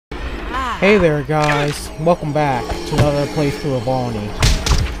Hey there guys, welcome back to another playthrough of Oni.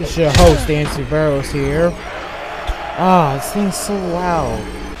 This is your host, Dancy Barrows here. This thing's so loud.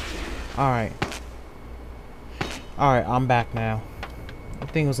 Alright, I'm back now. The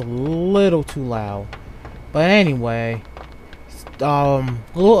thing was a little too loud. But anyway, a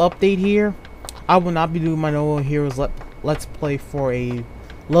little update here. I will not be doing my No Heroes Let's Play for a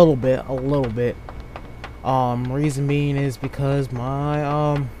little bit. Reason being is because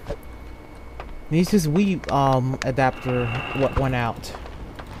my niece's Wii adapter went out,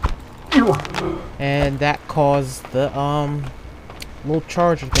 and that caused the little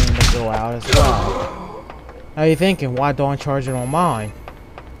charger thing to go out as well. Now you're thinking, why don't I charge it on mine?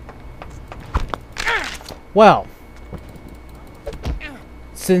 Well,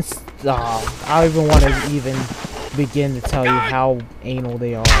 since I don't even want to begin to tell you how anal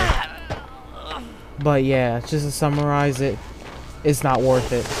they are. But yeah, just to summarize it, it's not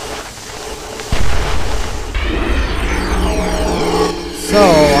worth it. So,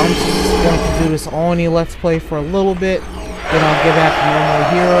 I'm just going to do this Oni Let's Play for a little bit. Then I'll get back to No More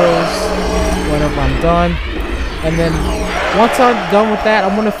Heroes whenever I'm done. And then, once I'm done with that,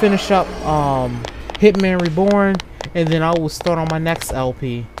 I'm going to finish up Hitman Reborn. And then I will start on my next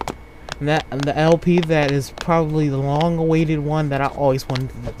LP. And the LP that is probably the long-awaited one that I always wanted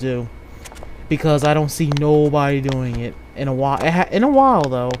to do. Because I don't see nobody doing it in a while. In a while,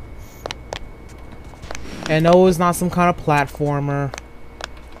 though. And no, it's not some kind of platformer.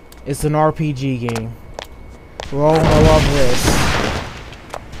 It's an RPG game. We're all gonna love this.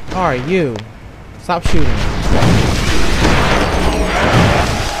 Alright, you. Stop shooting.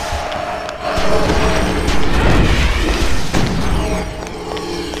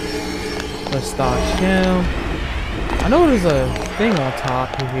 Let's dodge him. I know there's a thing on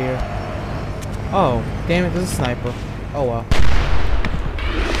top of here. Oh, damn it, there's a sniper. Oh well.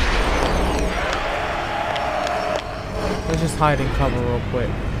 Let's just hide in cover real quick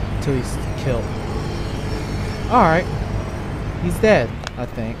until he's killed. Alright. He's dead, I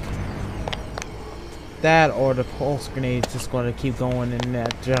think. That or the pulse grenade is just going to keep going in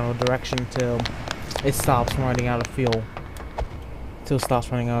that general direction until it stops running out of fuel. Until it stops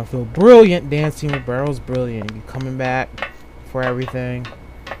running out of fuel. Brilliant! Dancing with Barrels, brilliant. You're coming back for everything.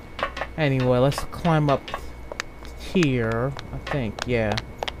 Anyway, let's climb up here, I think, yeah.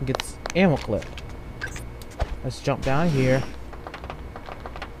 Get this ammo clip. Let's jump down here.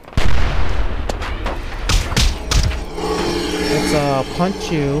 Let's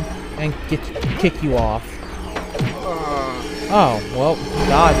punch you and kick you off. Oh, well, he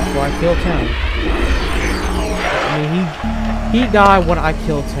died before I killed him. I mean, he died when I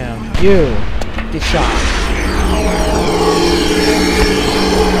killed him. You get shot.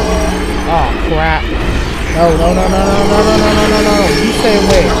 Oh crap. No. You stay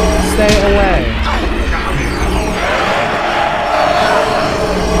away. Stay away.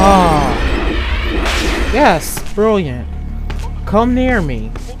 Yes, brilliant. Come near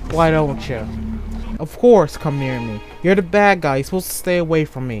me. Why don't you? Of course, come near me. You're the bad guy. You're supposed to stay away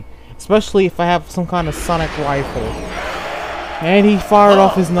from me. Especially if I have some kind of sonic rifle. And he fired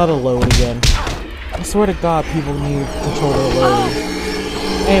off his another load again. I swear to God, people need to control their load.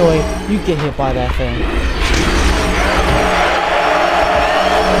 Anyway, you get hit by that thing.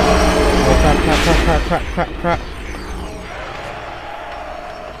 Oh, crap.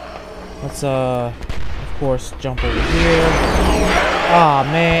 Let's, of course, jump over here. Ah,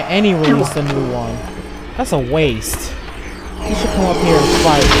 man, and he released a new one. That's a waste. He should come up here and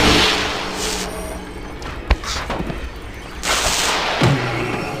fight.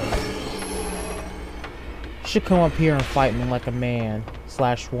 Should come up here and fight me like a man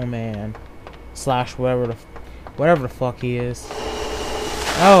slash woman slash whatever the fuck he is.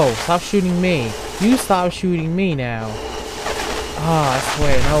 Oh, stop shooting me. You stop shooting me now. I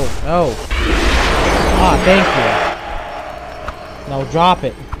swear, no. Thank you. No, drop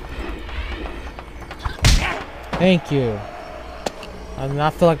it. Thank you. I do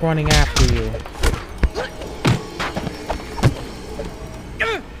not feel like running after you.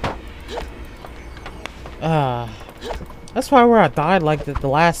 That's probably where I died like the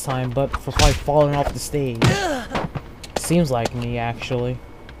last time, but for like falling off the stage. Seems like me, actually.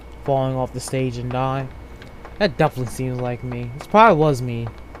 Falling off the stage and dying. That definitely seems like me. This probably was me.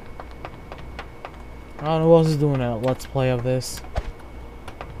 I don't know who else is doing a Let's Play of this.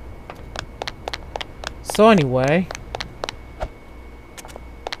 So anyway.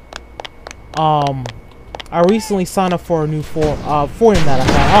 I recently signed up for a new forum that I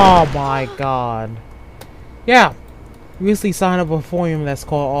found. Oh my god. Yeah, recently signed up a forum that's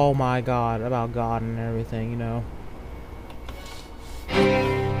called Oh My God, about God and everything, you know.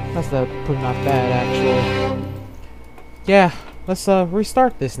 That's pretty not bad, actually. Yeah, let's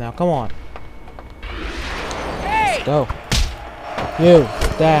restart this now. Come on. Let's go. You,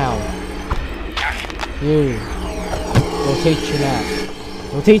 down. You. Rotate your neck.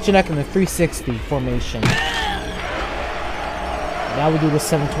 Rotate your neck in the 360 formation. Now we do the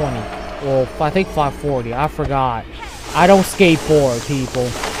 720. Well, I think 540. I forgot. I don't skateboard, people.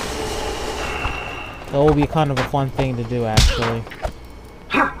 That will be kind of a fun thing to do, actually.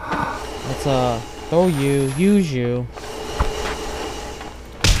 Let's throw you, use you.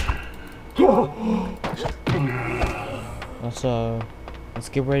 Let's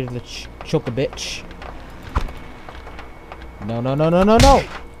get ready to choke a bitch. No, no, no, no, no, no!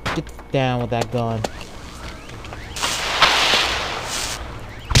 Get down with that gun.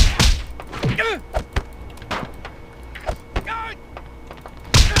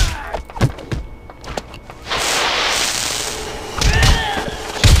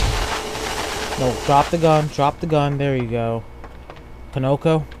 No, drop the gun, there you go.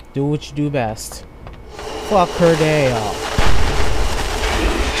 Kanoko, do what you do best. Fuck her day up.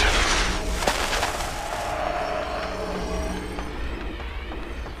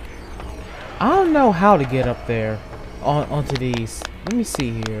 I don't know how to get up there onto these. Let me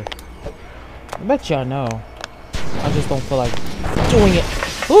see here. I bet y'all know. I just don't feel like doing it.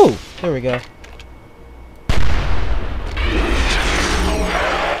 Ooh, there we go.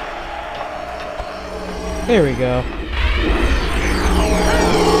 There we go.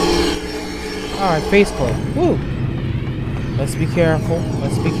 Alright, face close. Woo! Let's be careful.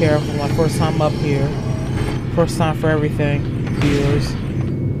 Let's be careful. My first time up here. First time for everything. Viewers.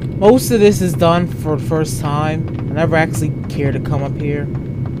 Most of this is done for the first time. I never actually care to come up here.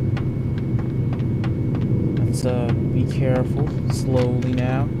 Let's be careful. Slowly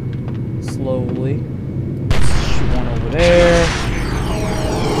now. Slowly. Let's shoot one over there.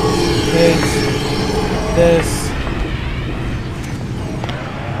 Case. This.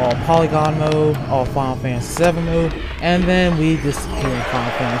 All polygon mode. All Final Fantasy 7 mode. And then we disappear in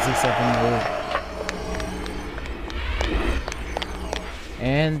Final Fantasy 7 mode.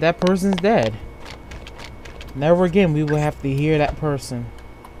 And that person's dead. Never again we will have to hear that person.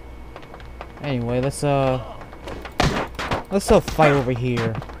 Anyway, let's fight over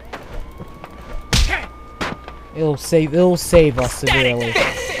here. It'll save us severely.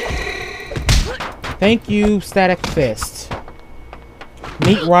 Thank you, Static Fist.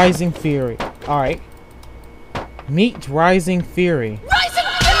 Meet Rising Fury. Alright. Meet Rising Fury. Rising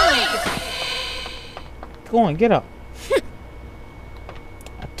Fury! Go on, get up.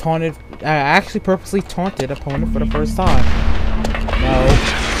 I actually purposely taunted opponent for the first time. No.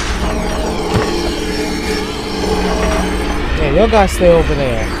 Yeah, y'all guys stay over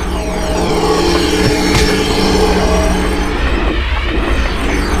there.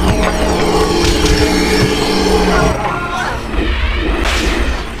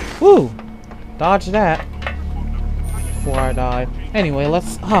 Woo! Dodge that. Before I die. Anyway,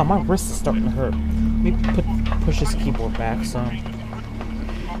 let's... Ah, my wrist is starting to hurt. Let me push this keyboard back some.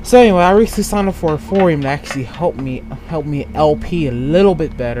 So anyway, I recently signed up for a forum to actually help me LP a little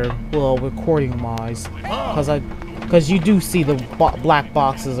bit better, well, recording wise, because you do see the black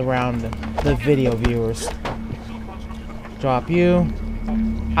boxes around the video viewers. Drop you.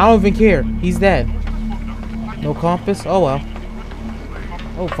 I don't even care. He's dead. No compass. Oh well.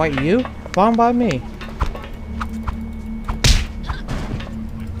 Oh, fight you? Fine by me.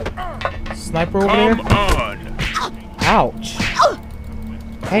 Sniper over there. Ouch.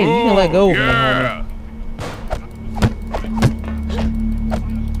 Hey, you can let go of me, homie.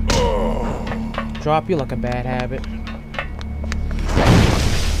 Drop you like a bad habit.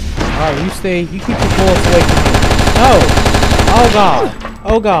 Alright, you keep your bullets away from me. No! Oh god!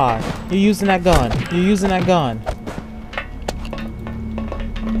 Oh god! You're using that gun. You're using that gun.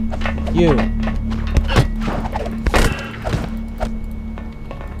 You.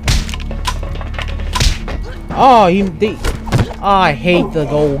 Oh, I hate the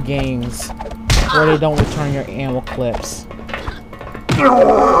gold games where they don't return your ammo clips.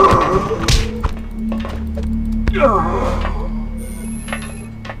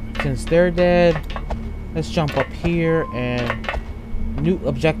 Since they're dead, let's jump up here and new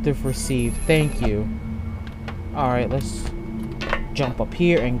objective received. Thank you. Alright, let's jump up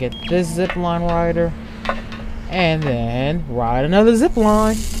here and get this zipline rider. And then ride another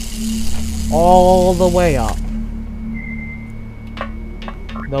zipline all the way up.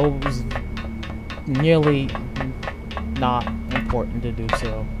 Those nearly not important to do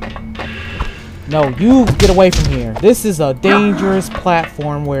so. No, you get away from here. This is a dangerous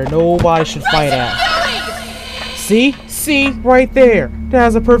platform where nobody should fight at. See? See? Right there. that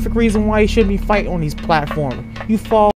has a perfect reason why you shouldn't be fighting on these platforms. You fall